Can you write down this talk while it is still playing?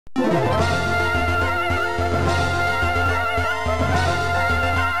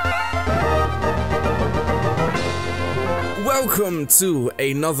Welcome to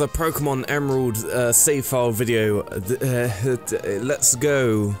another Pokemon Emerald save file video. Let's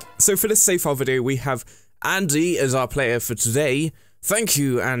go. So for this save file video we have Andy as our player for today. Thank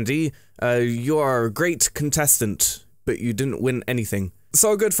you, Andy. You are a great contestant, but you didn't win anything. So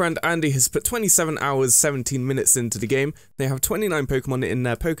our good friend Andy has put 27 hours 17 minutes into the game. They have 29 Pokemon in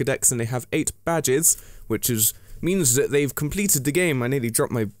their Pokedex and they have 8 badges, which means that they've completed the game. I nearly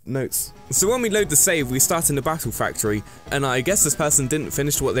dropped my notes. So when we load the save, we start in the battle factory, and I guess this person didn't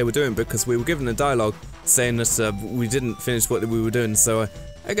finish what they were doing because we were given a dialogue saying that we didn't finish what we were doing, so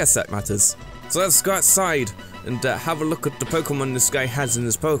I guess that matters. So let's go outside and have a look at the Pokemon this guy has in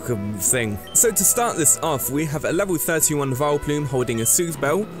his Pokemon thing. So to start this off, we have a level 31 Vileplume holding a Soothe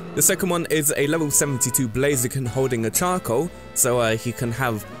Bell. The second one is a level 72 Blaziken holding a Charcoal, so he can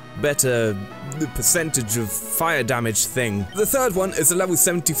have better percentage of fire damage thing. The third one is a level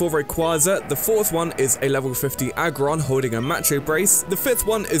 74 Rayquaza. The fourth one is a level 50 Aggron holding a Macho Brace. The fifth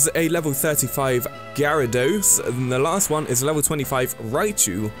one is a level 35 Gyarados, and the last one is a level 25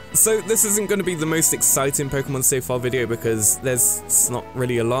 Raichu. So this isn't going to be the most exciting Pokemon save file video because it's not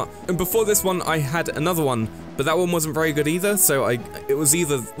really a lot. And before this one I had another one, but that one wasn't very good either, so it was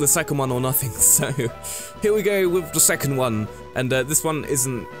either the second one or nothing. So here we go with the second one, and this one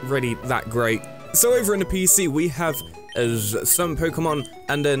isn't really that great. So over in the PC we have some Pokemon,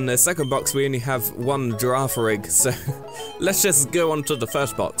 and in the second box we only have one Girafarig, so let's just go on to the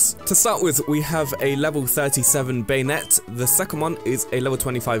first box. To start with, we have a level 37 Bayonet. The second one is a level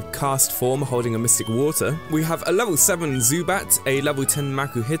 25 Cast Form holding a Mystic Water. We have a level 7 Zubat, a level 10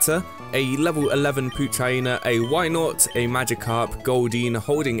 Makuhita, a level 11 Puchaina, a Wynaut, a Magikarp, Goldeen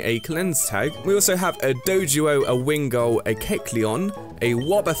holding a Cleanse Tag. We also have a Doduo, a Wingull, a Kecleon, a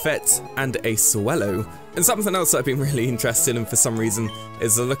Wobbuffet, and a Swellow. And something else that I've been really interested in for some reason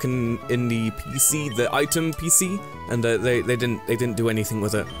is looking in the PC, the item PC, and they didn't do anything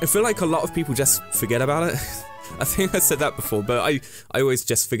with it. I feel like a lot of people just forget about it. I think I said that before, but I always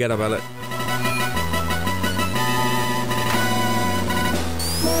just forget about it.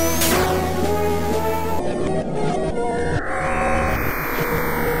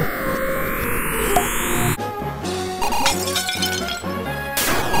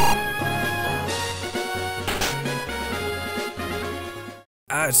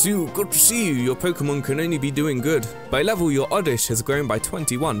 Sue, good to see you. Your Pokemon can only be doing good. By level, your Oddish has grown by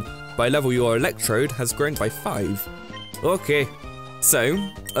 21. By level, your Electrode has grown by 5. Okay, so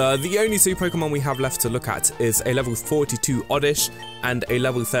the only 2 Pokemon we have left to look at is a level 42 Oddish and a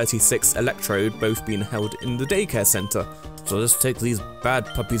level 36 Electrode, both being held in the daycare center. So let's take these bad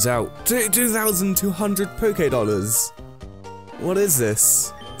puppies out. 2,200 Poké-Dollars. What is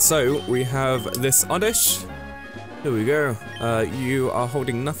this? So we have this Oddish. Here we go. You are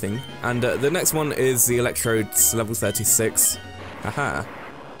holding nothing. And the next one is the Electrode's level 36. Haha.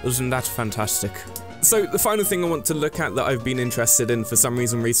 Isn't that fantastic? So the final thing I want to look at that I've been interested in for some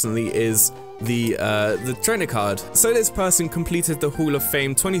reason recently is the trainer card. So this person completed the Hall of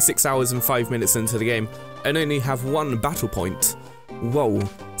Fame 26 hours and 5 minutes into the game and only have 1 battle point. Whoa.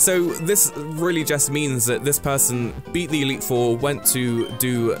 So this really just means that this person beat the Elite Four, went to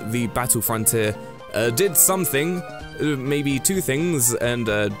do the Battle Frontier, did something, maybe 2 things, and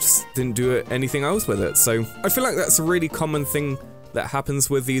just didn't do anything else with it. So I feel like that's a really common thing that happens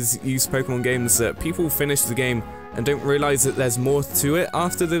with these used Pokemon games, that people finish the game and don't realize that there's more to it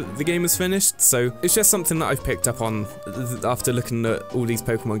after the game is finished. So it's just something that I've picked up on after looking at all these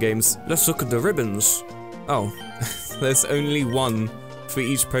Pokemon games. Let's look at the ribbons. Oh, there's only 1 for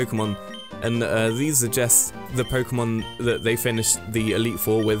each Pokemon. And these are just the Pokemon that they finished the Elite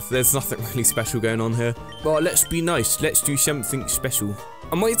Four with. There's nothing really special going on here. But let's be nice, let's do something special.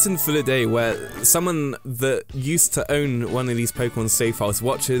 I'm waiting for the day where someone that used to own one of these Pokemon save files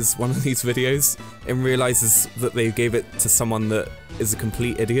watches one of these videos and realizes that they gave it to someone that is a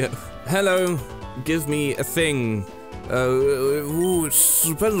complete idiot. Hello, give me a thing.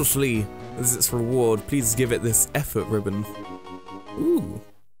 Stupendously. As its reward, please give it this effort ribbon. Ooh.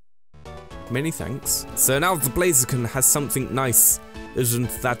 Many thanks. So now the Blaziken has something nice. Isn't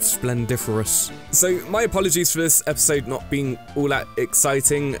that splendiferous? So my apologies for this episode not being all that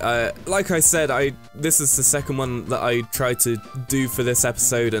exciting. Like I said, this is the second one that I tried to do for this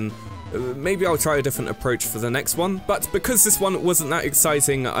episode, and maybe I'll try a different approach for the next one. But because this one wasn't that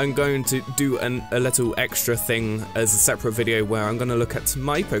exciting, I'm going to do a little extra thing as a separate video where I'm going to look at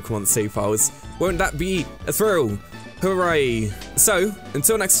my Pokemon save files. Won't that be a thrill? Hooray! So,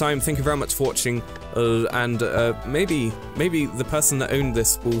 until next time, thank you very much for watching, and maybe the person that owned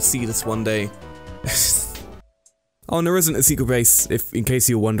this will see this one day. Oh, and there isn't a secret base, in case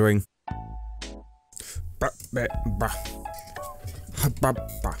you're wondering.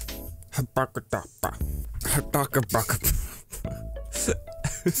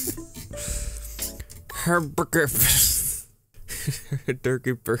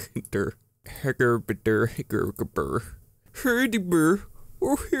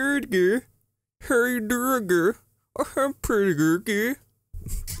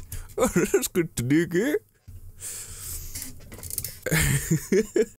 Oh, that's good to do,